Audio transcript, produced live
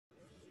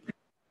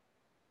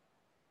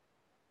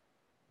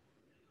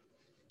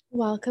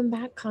Welcome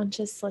back,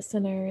 conscious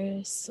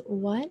listeners.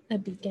 What a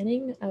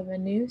beginning of a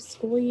new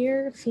school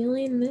year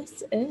feeling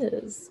this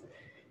is.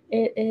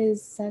 It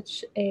is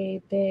such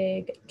a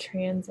big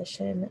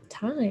transition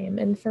time,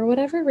 and for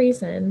whatever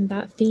reason,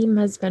 that theme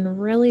has been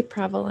really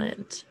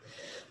prevalent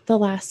the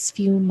last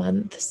few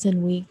months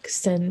and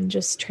weeks, and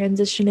just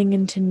transitioning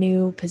into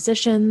new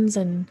positions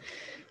and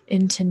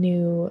into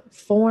new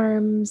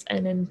forms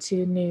and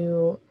into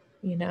new,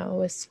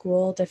 with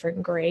school,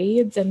 different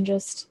grades, and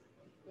just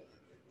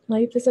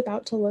life is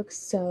about to look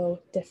so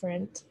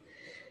different.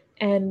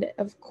 And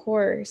of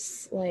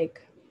course,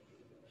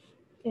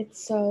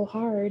 it's so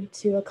hard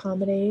to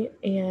accommodate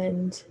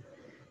and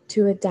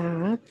to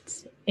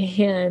adapt.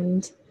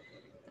 And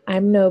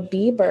I'm no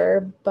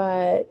Bieber,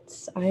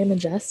 but I am a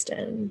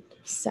Justin.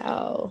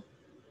 So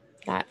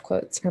that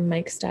quote's from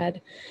Mike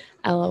Stead,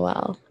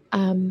 LOL.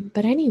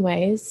 But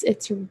anyways,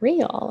 it's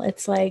real.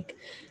 It's like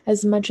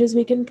as much as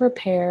we can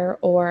prepare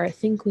or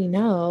think we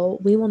know,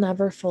 we will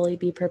never fully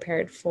be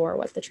prepared for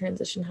what the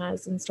transition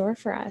has in store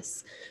for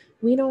us.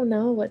 We don't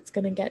know what's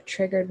going to get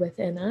triggered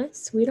within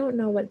us. We don't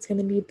know what's going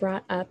to be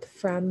brought up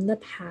from the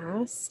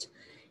past.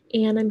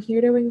 And I'm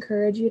here to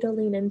encourage you to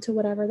lean into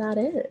whatever that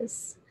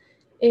is.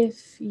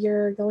 If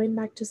you're going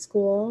back to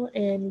school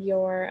and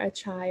you're a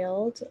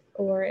child,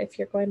 or if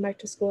you're going back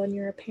to school and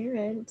you're a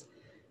parent,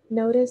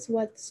 notice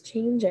what's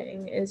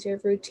changing. Is your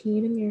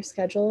routine and your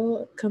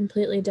schedule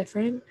completely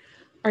different?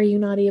 Are you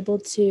not able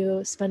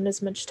to spend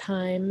as much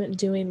time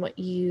doing what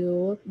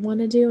you want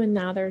to do? And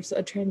now there's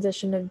a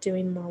transition of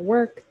doing more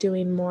work,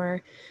 doing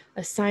more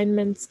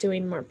assignments,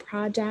 doing more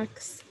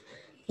projects.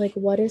 Like,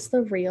 what is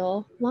the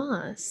real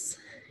loss?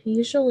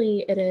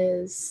 Usually it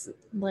is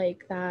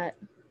like that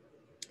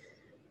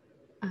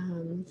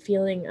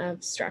feeling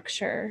of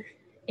structure.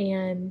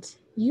 And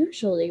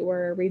usually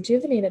we're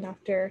rejuvenated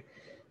after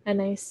a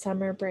nice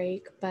summer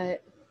break,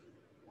 but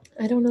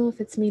I don't know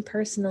if it's me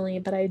personally,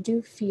 but I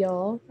do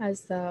feel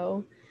as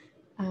though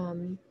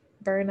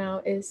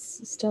burnout is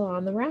still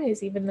on the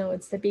rise, even though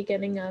it's the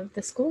beginning of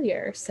the school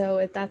year.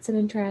 So that's an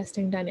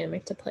interesting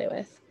dynamic to play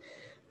with.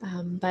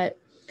 But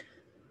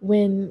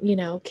when,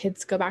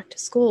 kids go back to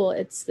school,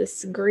 it's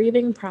this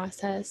grieving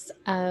process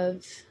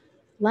of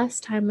less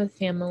time with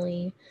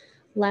family,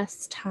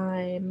 less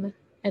time.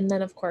 And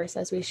then, of course,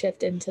 as we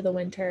shift into the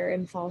winter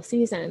and fall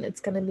season, it's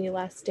going to be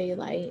less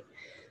daylight.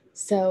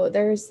 So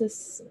there's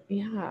this,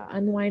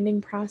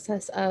 unwinding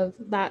process of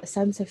that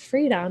sense of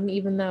freedom,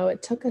 even though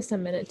it took us a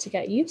minute to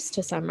get used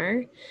to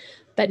summer.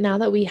 But now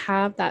that we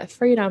have that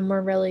freedom, we're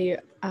really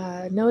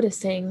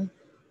noticing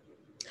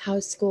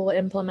how school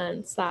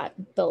implements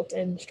that built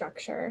in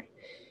structure.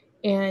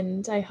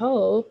 And my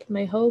hope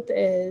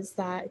is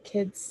that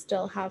kids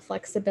still have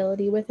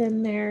flexibility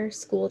within their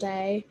school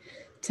day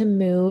to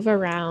move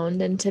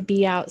around and to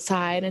be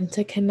outside and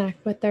to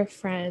connect with their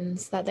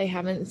friends that they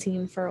haven't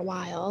seen for a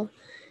while.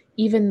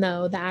 Even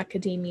though the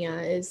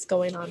academia is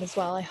going on as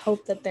well, I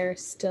hope that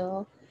there's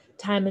still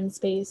time and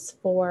space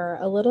for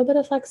a little bit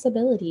of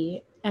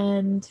flexibility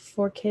and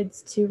for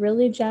kids to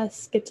really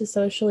just get to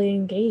socially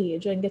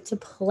engage and get to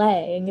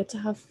play and get to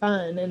have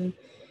fun and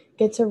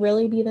get to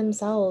really be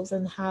themselves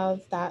and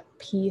have that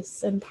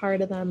peace and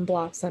part of them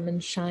blossom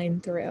and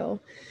shine through.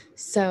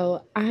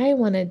 So I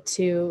wanted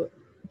to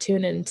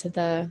tune into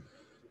the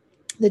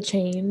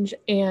change,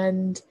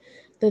 and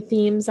the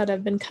themes that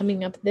have been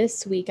coming up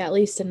this week, at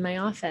least in my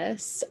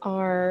office,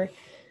 are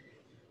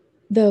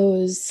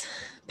those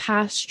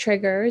past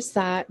triggers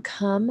that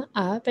come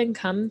up and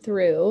come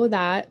through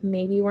that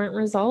maybe weren't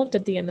resolved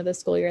at the end of the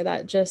school year,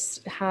 that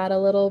just had a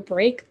little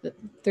break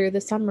through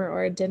the summer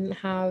or didn't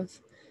have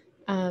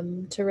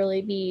to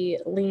really be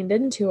leaned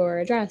into or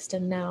addressed.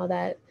 And now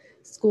that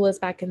school is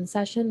back in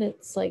session,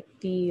 it's like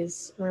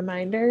these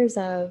reminders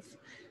of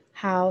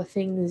how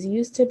things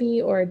used to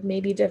be, or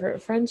maybe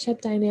different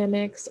friendship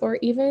dynamics, or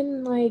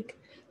even like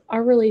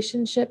our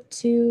relationship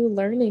to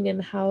learning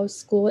and how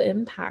school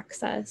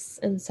impacts us.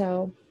 And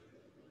so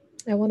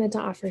I wanted to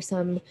offer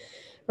some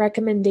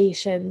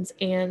recommendations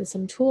and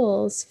some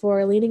tools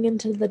for leaning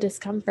into the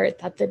discomfort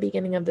that the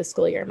beginning of the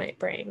school year might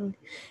bring.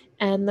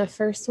 And the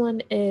first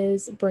one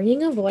is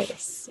bringing a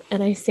voice.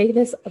 And I say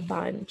this a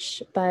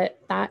bunch, but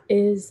that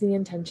is the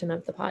intention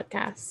of the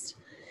podcast.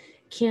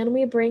 Can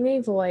we bring a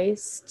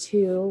voice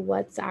to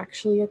what's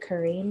actually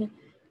occurring?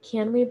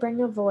 Can we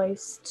bring a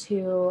voice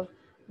to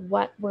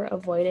what we're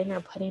avoiding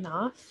or putting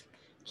off?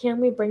 Can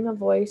we bring a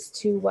voice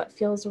to what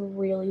feels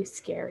really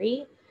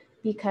scary?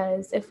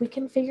 Because if we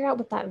can figure out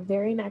what that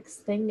very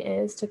next thing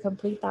is to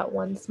complete that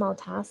one small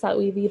task that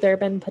we've either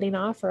been putting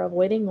off or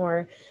avoiding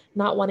or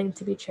not wanting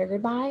to be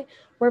triggered by,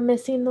 we're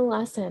missing the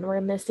lesson. We're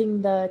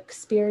missing the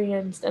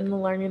experience and the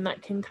learning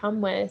that can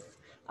come with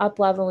up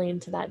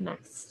leveling to that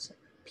next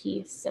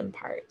piece and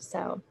part.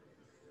 So,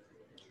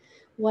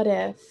 what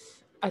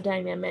if a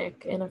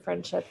dynamic in a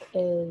friendship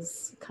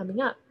is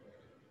coming up?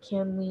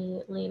 Can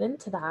we lean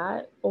into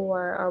that, or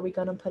are we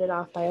going to put it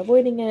off by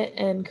avoiding it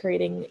and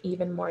creating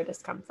even more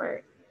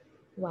discomfort?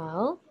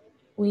 Well,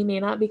 we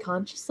may not be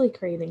consciously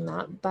craving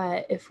that,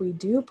 but if we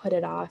do put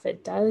it off,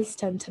 it does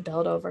tend to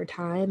build over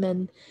time.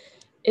 And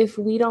if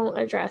we don't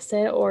address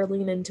it or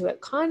lean into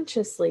it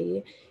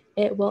consciously,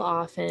 it will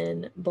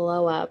often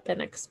blow up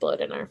and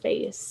explode in our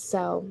face.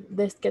 So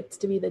this gets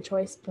to be the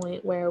choice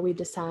point where we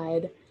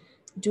decide,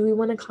 do we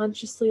want to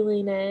consciously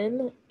lean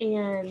in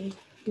and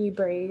be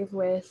brave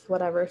with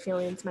whatever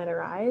feelings might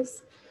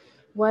arise?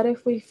 What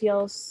if we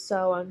feel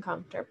so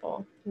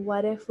uncomfortable?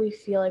 What if we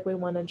feel like we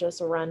want to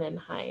just run and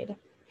hide?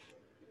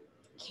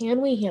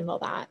 Can we handle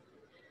that?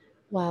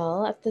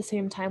 Well, at the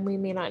same time, we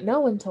may not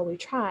know until we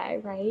try,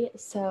 right?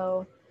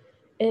 So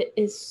it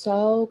is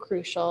so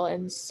crucial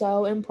and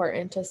so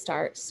important to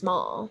start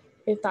small.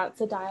 If that's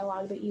a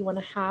dialogue that you want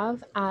to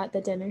have at the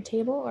dinner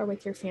table or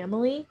with your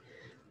family,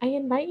 I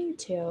invite you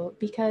to,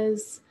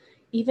 because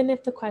even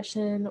if the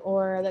question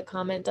or the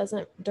comment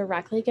doesn't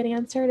directly get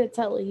answered, it's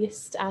at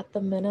least at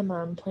the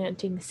minimum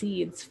planting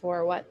seeds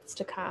for what's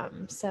to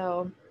come.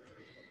 So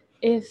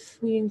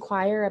if we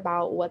inquire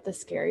about what the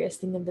scariest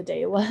thing of the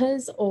day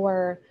was,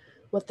 or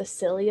what the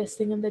silliest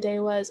thing of the day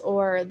was,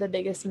 or the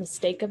biggest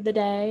mistake of the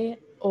day,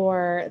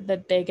 or the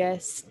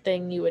biggest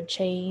thing you would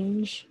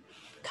change,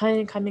 kind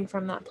of coming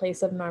from that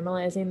place of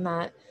normalizing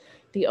that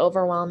the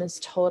overwhelm is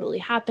totally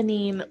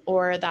happening,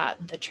 or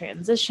that the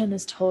transition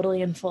is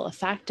totally in full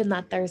effect, and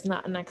that there's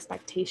not an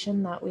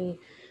expectation that we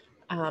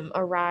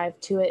arrive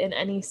to it in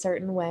any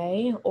certain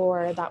way,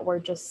 or that we're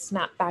just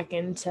snapped back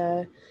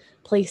into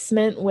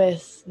placement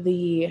with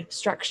the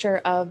structure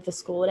of the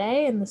school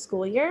day and the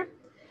school year.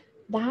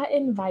 That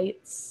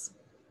invites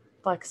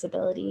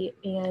flexibility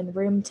and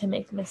room to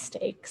make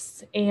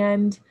mistakes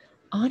and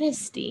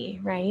honesty,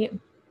 right?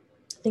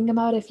 Think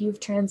about if you've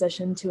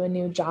transitioned to a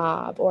new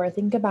job, or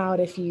think about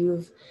if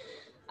you've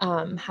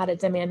had a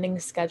demanding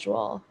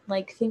schedule.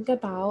 Like, think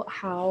about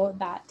how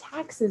that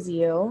taxes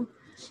you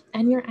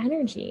and your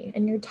energy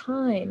and your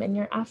time and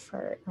your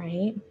effort,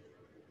 right?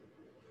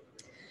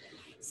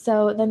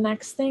 So the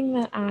next thing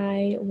that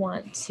I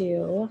want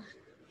to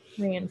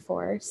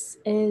reinforce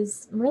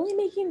is really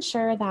making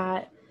sure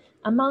that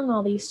among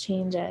all these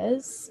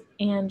changes,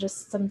 and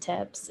just some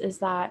tips, is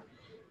that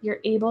you're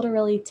able to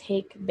really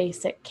take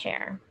basic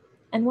care.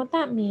 And what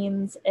that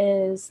means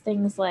is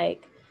things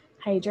like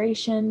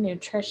hydration,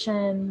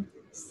 nutrition,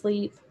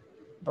 sleep,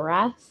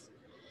 breath,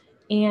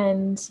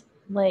 and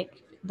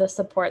like the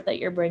support that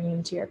you're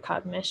bringing to your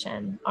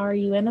cognition. Are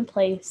you in a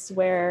place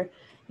where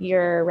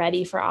you're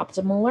ready for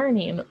optimal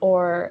learning,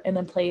 or in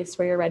a place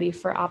where you're ready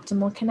for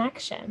optimal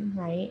connection,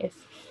 right?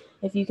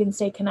 If you can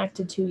stay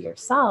connected to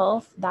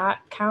yourself, that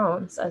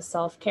counts as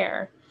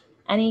self-care.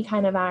 Any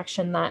kind of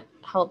action that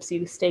helps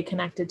you stay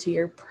connected to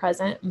your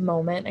present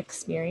moment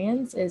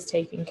experience is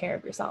taking care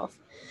of yourself.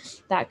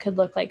 That could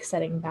look like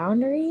setting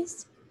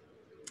boundaries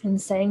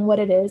and saying what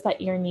it is that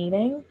you're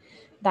needing.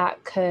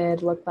 That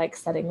could look like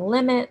setting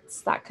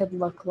limits. That could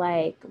look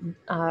like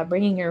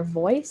bringing your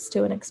voice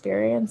to an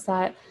experience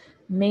that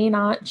may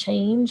not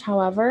change.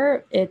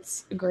 However,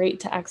 it's great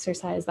to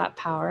exercise that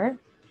power.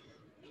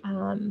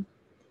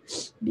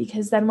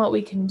 Because then what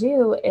we can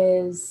do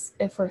is,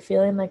 if we're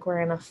feeling like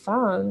we're in a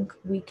funk,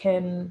 we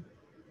can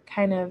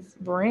kind of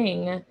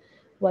bring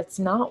what's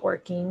not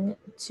working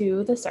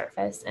to the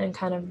surface and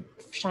kind of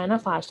shine a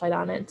flashlight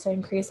on it to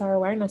increase our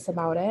awareness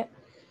about it.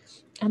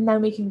 And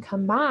then we can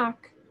come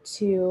back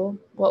to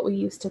what we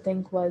used to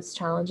think was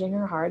challenging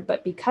or hard,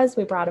 but because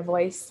we brought a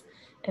voice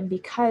and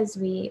because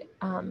we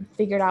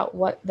figured out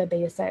what the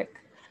basic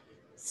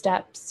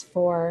steps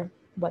for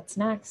what's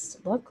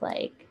next look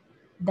like,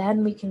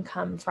 then we can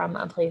come from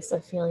a place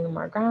of feeling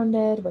more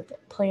grounded with a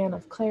plan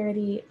of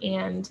clarity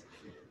and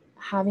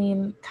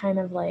having kind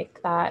of like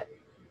that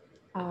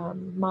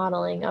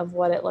modeling of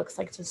what it looks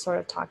like to sort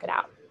of talk it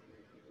out.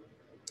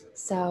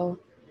 So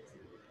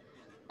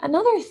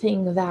another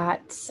thing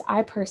that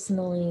I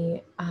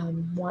personally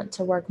want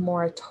to work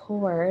more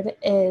toward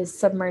is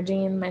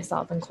submerging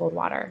myself in cold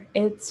water.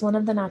 It's one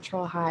of the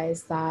natural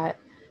highs that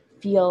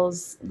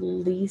feels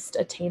least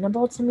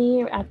attainable to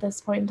me at this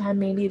point in time,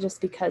 maybe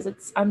just because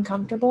it's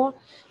uncomfortable.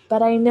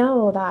 But I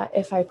know that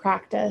if I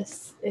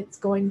practice, it's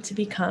going to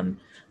become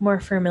more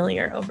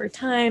familiar over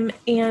time.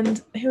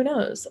 And who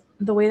knows,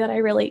 the way that I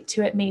relate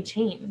to it may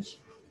change.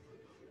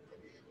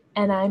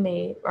 And I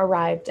may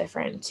arrive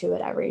different to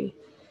it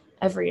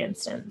every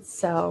instance.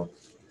 So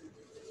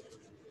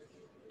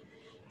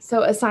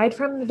aside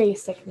from the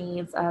basic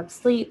needs of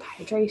sleep,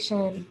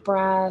 hydration,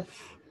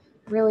 breath,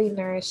 really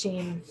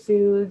nourishing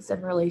foods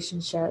and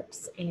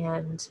relationships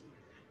and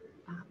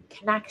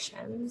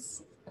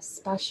connections,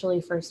 especially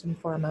first and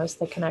foremost,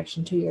 the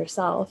connection to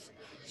yourself,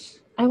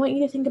 I want you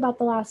to think about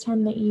the last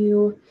time that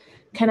you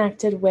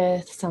connected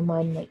with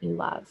someone that you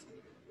love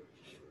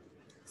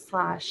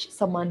 /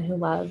 someone who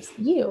loves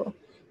you.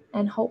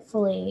 And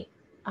hopefully,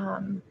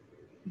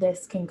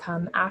 this can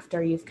come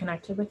after you've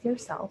connected with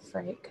yourself,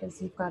 right?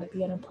 Because you've got to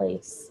be in a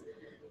place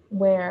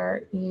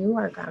where you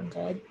are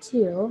grounded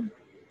too.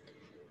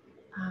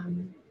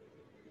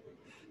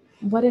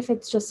 What if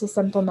it's just a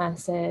simple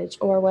message?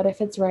 Or what if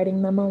it's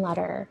writing them a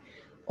letter?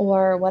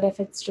 Or what if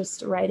it's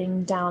just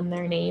writing down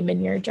their name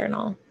in your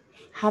journal?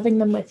 Having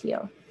them with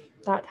you,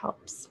 that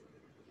helps.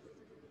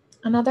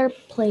 Another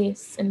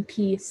place and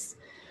piece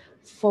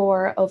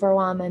for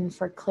overwhelm and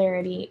for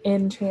clarity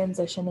in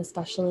transition,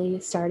 especially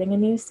starting a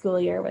new school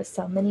year with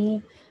so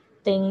many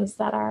things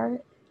that are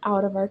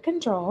out of our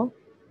control,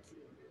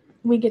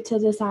 we get to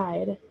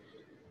decide,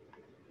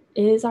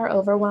 is our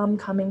overwhelm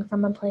coming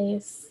from a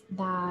place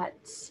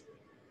that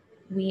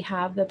we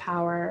have the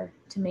power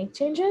to make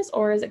changes,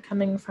 or is it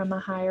coming from a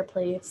higher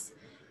place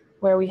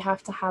where we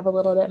have to have a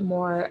little bit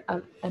more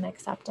of an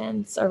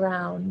acceptance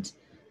around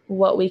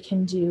what we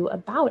can do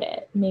about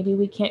it? Maybe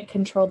we can't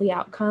control the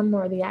outcome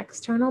or the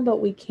external,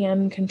 but we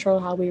can control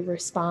how we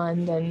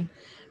respond and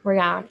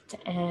react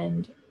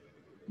and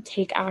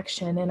take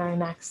action in our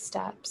next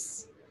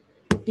steps.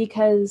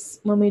 Because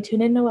when we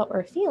tune into what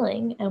we're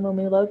feeling and when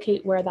we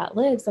locate where that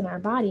lives in our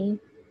body,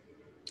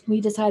 we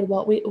decide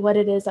what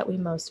it is that we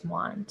most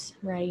want,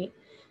 right?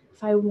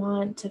 If I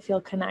want to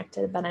feel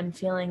connected, but I'm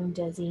feeling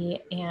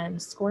dizzy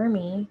and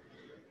squirmy,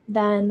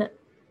 then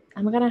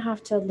I'm going to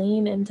have to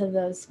lean into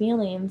those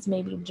feelings,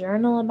 maybe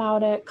journal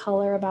about it,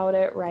 color about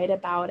it, write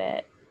about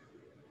it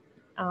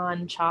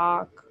on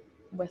chalk,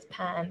 with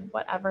pen,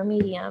 whatever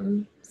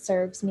medium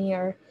serves me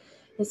or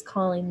is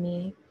calling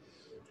me.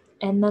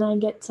 And then I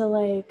get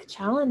to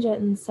challenge it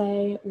and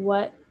say,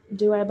 what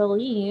do I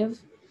believe?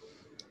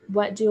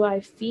 What do I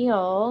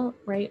feel,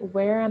 right?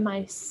 Where am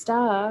I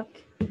stuck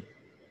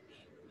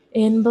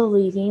in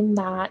believing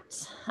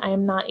that I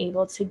am not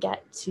able to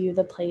get to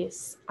the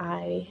place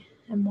I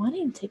am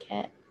wanting to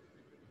get?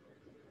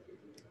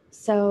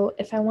 So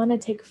if I want to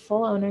take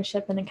full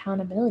ownership and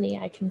accountability,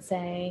 I can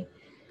say,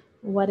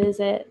 what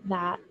is it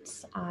that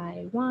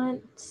I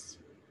want?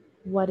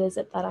 What is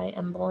it that I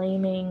am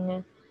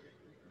blaming?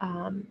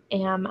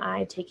 Am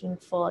I taking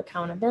full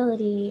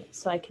accountability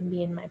so I can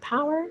be in my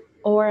power?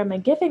 Or am I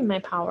giving my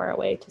power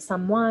away to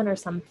someone or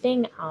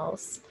something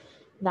else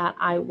that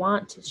I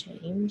want to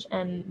change?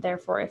 And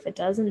therefore, if it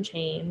doesn't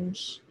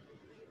change,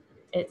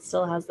 it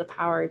still has the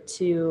power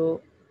to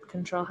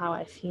control how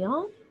I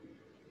feel?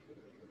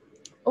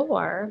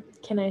 Or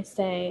can I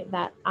say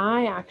that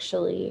I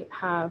actually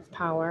have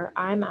power?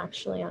 I'm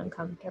actually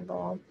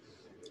uncomfortable.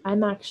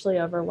 I'm actually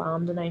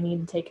overwhelmed and I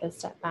need to take a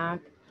step back.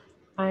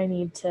 I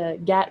need to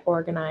get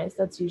organized.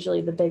 That's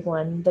usually the big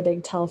one. The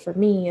big tell for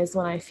me is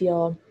when I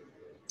feel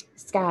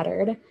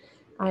scattered.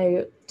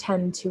 I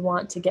tend to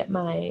want to get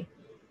my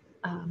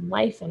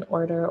life in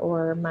order,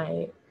 or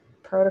my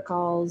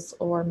protocols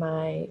or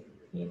my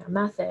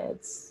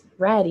methods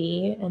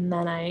ready, and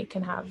then I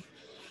can have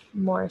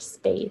more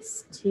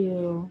space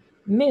to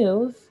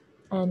move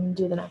and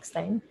do the next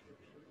thing.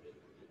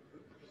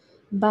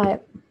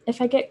 But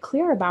if I get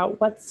clear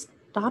about what's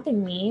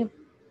stopping me,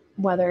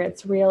 whether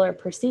it's real or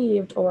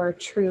perceived or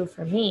true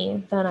for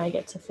me, then I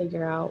get to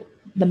figure out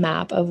the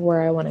map of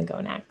where I want to go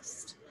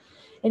next.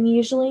 And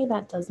usually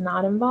that does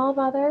not involve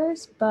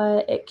others,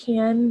 but it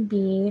can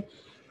be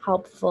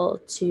helpful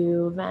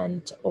to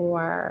vent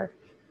or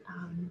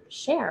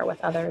share with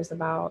others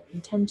about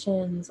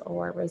intentions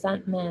or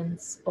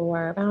resentments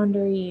or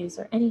boundaries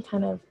or any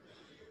kind of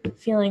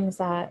feelings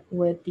that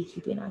would be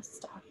keeping us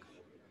stuck.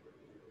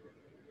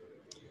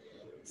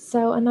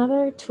 So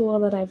another tool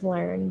that I've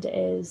learned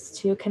is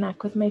to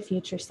connect with my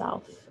future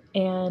self.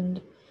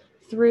 And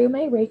through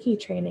my Reiki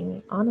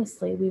training,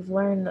 honestly, we've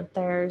learned that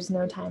there's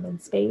no time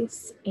and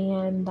space,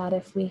 and that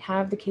if we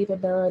have the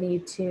capability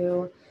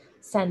to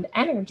send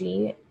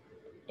energy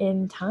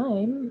in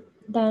time,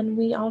 then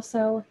we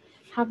also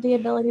have the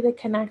ability to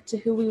connect to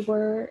who we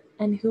were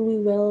and who we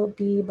will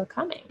be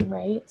becoming,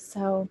 right?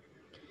 So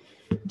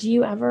do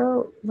you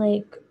ever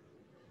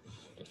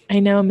I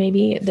know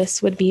maybe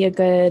this would be a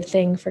good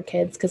thing for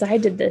kids because I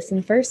did this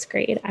in first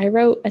grade. I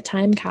wrote a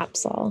time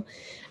capsule.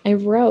 I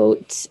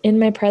wrote in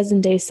my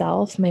present day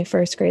self, my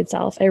first grade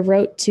self, I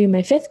wrote to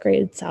my fifth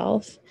grade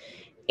self,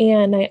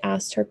 and I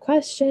asked her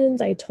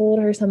questions. I told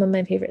her some of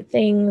my favorite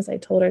things. I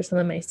told her some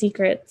of my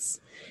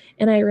secrets.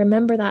 And I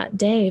remember that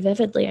day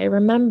vividly. I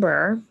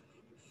remember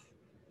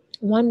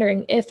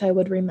wondering if I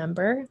would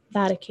remember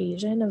that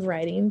occasion of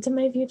writing to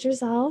my future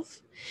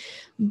self.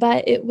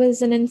 But it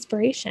was an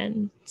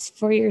inspiration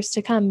for years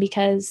to come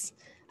because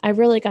I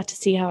really got to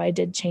see how I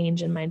did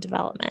change in my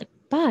development.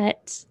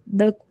 But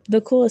the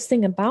coolest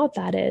thing about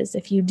that is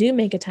if you do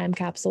make a time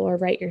capsule or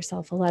write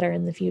yourself a letter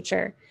in the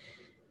future,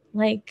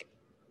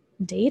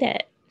 date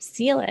it,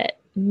 seal it,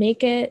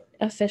 make it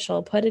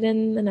official, put it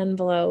in an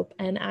envelope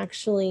and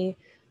actually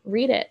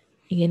read it,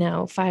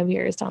 5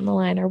 years down the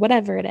line or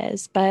whatever it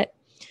is. But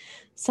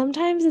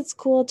sometimes it's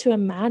cool to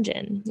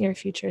imagine your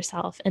future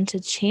self and to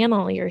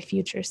channel your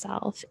future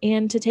self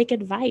and to take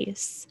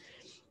advice.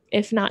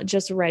 If not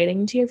just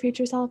writing to your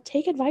future self,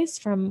 take advice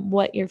from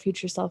what your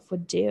future self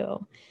would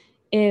do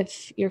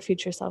if your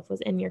future self was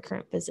in your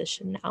current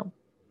position now.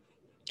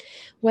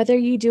 Whether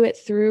you do it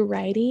through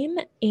writing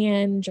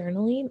and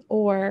journaling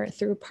or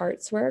through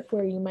parts work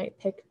where you might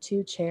pick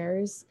two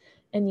chairs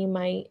and you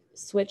might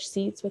switch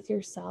seats with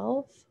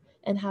yourself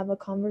and have a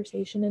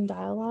conversation and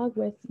dialogue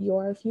with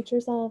your future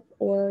self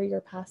or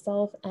your past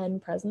self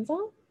and present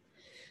self,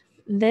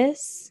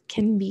 this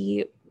can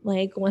be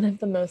like one of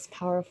the most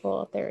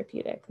powerful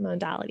therapeutic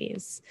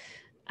modalities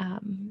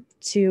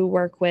to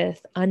work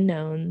with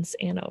unknowns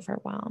and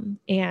overwhelm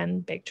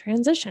and big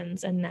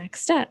transitions and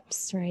next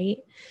steps, right?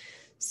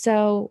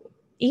 So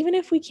even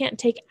if we can't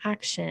take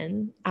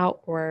action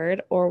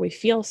outward or we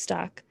feel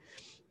stuck,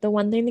 the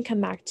one thing to come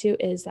back to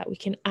is that we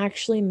can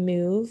actually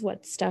move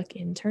what's stuck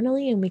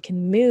internally, and we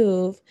can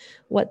move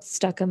what's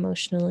stuck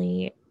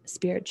emotionally,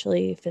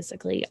 spiritually,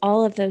 physically,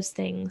 all of those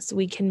things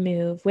we can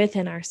move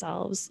within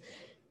ourselves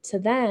to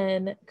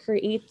then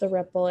create the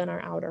ripple in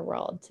our outer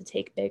world to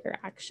take bigger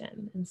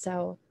action. And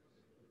so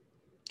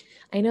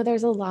I know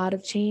there's a lot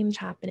of change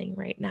happening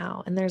right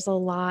now, and there's a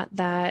lot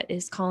that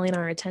is calling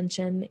our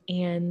attention,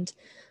 and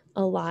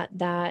a lot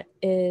that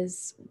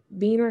is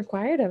being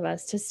required of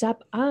us to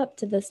step up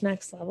to this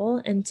next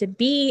level and to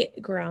be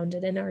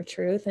grounded in our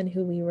truth and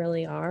who we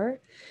really are.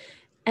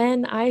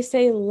 And I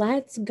say,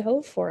 let's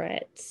go for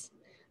it.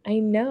 I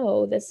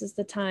know this is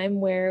the time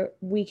where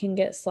we can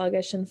get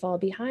sluggish and fall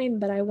behind,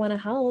 but I want to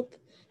help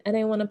and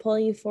I want to pull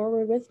you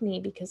forward with me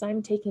because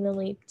I'm taking a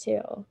leap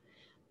too.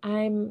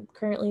 I'm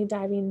currently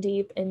diving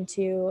deep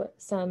into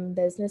some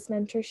business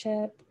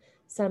mentorship,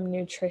 some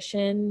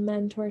nutrition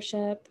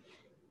mentorship,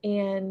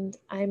 and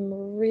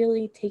I'm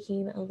really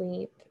taking a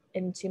leap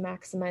into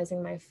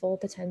maximizing my full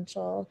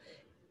potential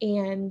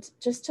and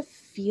just to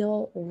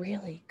feel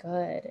really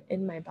good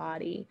in my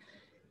body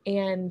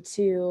and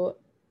to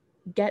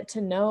get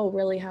to know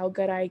really how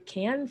good I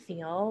can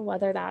feel,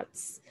 whether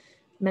that's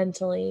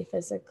mentally,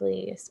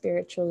 physically,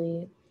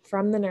 spiritually,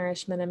 from the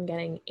nourishment I'm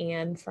getting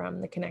and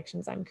from the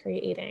connections I'm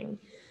creating.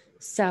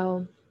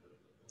 So,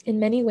 in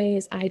many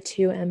ways, I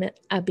too am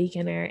a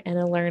beginner and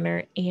a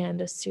learner and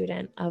a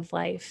student of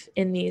life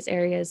in these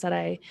areas that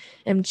I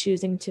am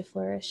choosing to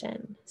flourish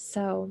in.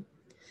 So,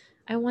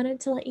 I wanted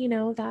to let you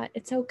know that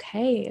it's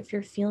okay if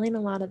you're feeling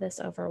a lot of this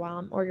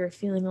overwhelm or you're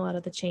feeling a lot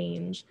of the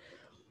change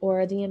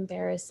or the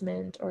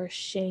embarrassment or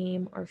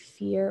shame or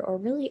fear or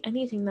really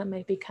anything that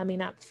might be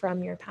coming up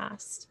from your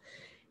past.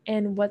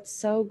 And what's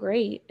so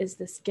great is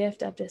this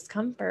gift of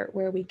discomfort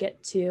where we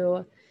get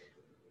to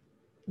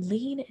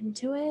lean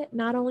into it,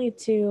 not only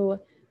to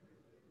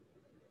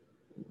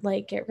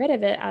like get rid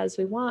of it as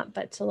we want,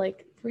 but to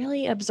like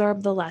really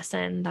absorb the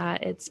lesson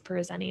that it's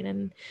presenting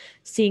and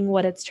seeing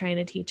what it's trying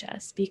to teach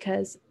us,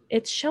 because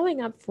it's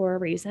showing up for a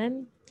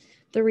reason.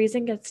 The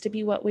reason gets to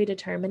be what we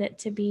determine it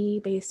to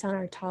be based on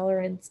our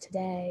tolerance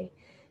today.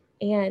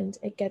 And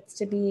it gets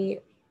to be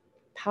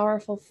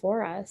powerful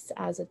for us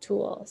as a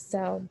tool.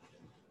 So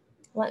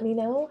let me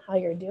know how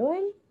you're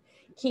doing.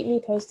 Keep me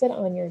posted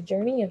on your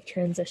journey of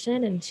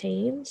transition and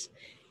change.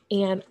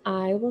 And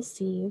I will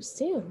see you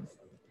soon.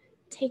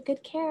 Take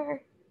good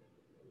care.